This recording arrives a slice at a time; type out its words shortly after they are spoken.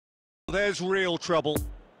There's real trouble.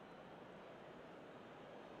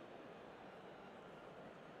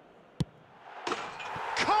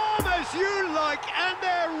 Calm as you like, and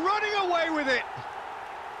they're running away with it.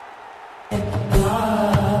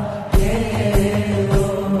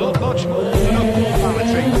 Not much more than a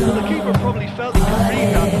formality. The keeper probably felt he could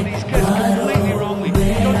read that, but he's guessed completely wrongly.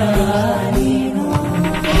 Don't you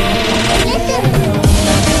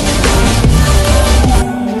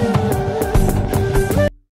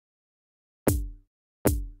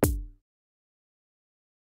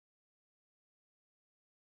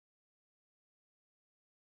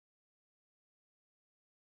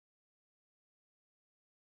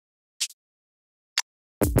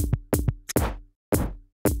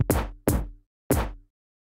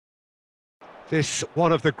This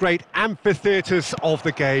one of the great amphitheatres of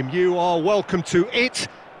the game. You are welcome to it,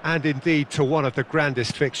 and indeed to one of the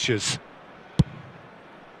grandest fixtures.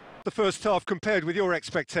 The first half compared with your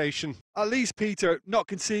expectation. At least, Peter, not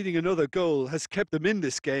conceding another goal has kept them in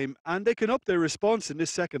this game, and they can up their response in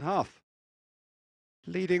this second half.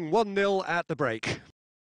 Leading 1-0 at the break.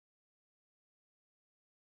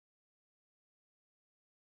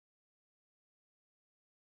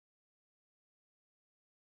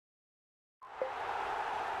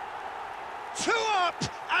 Two up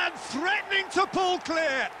and threatening to pull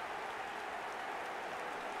clear.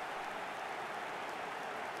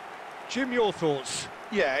 Jim, your thoughts?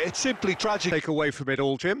 Yeah, it's simply tragic. Take away from it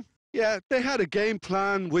all, Jim. Yeah, they had a game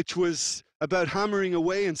plan which was about hammering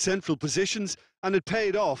away in central positions, and it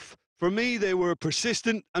paid off. For me, they were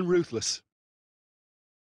persistent and ruthless.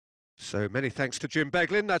 So many thanks to Jim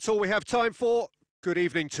Beglin. That's all we have time for. Good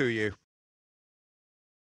evening to you.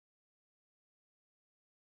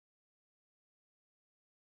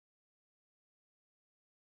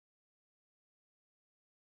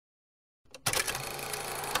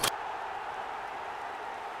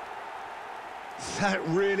 That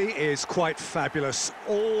really is quite fabulous.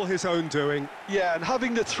 All his own doing. Yeah, and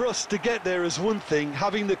having the thrust to get there is one thing,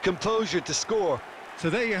 having the composure to score.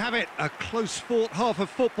 So there you have it, a close-fought half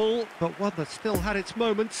of football, but one that still had its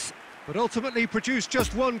moments, but ultimately produced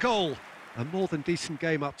just one goal. A more than decent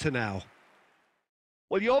game up to now.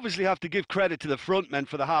 Well, you obviously have to give credit to the front men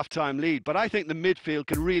for the half-time lead, but I think the midfield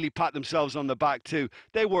can really pat themselves on the back too.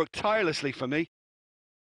 They worked tirelessly for me.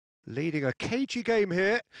 Leading a cagey game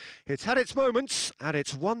here. It's had its moments, and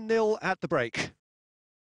it's 1-0 at the break.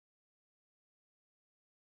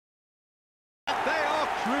 They are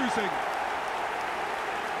cruising.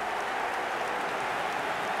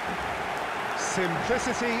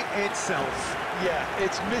 Simplicity itself. Yeah,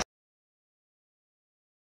 it's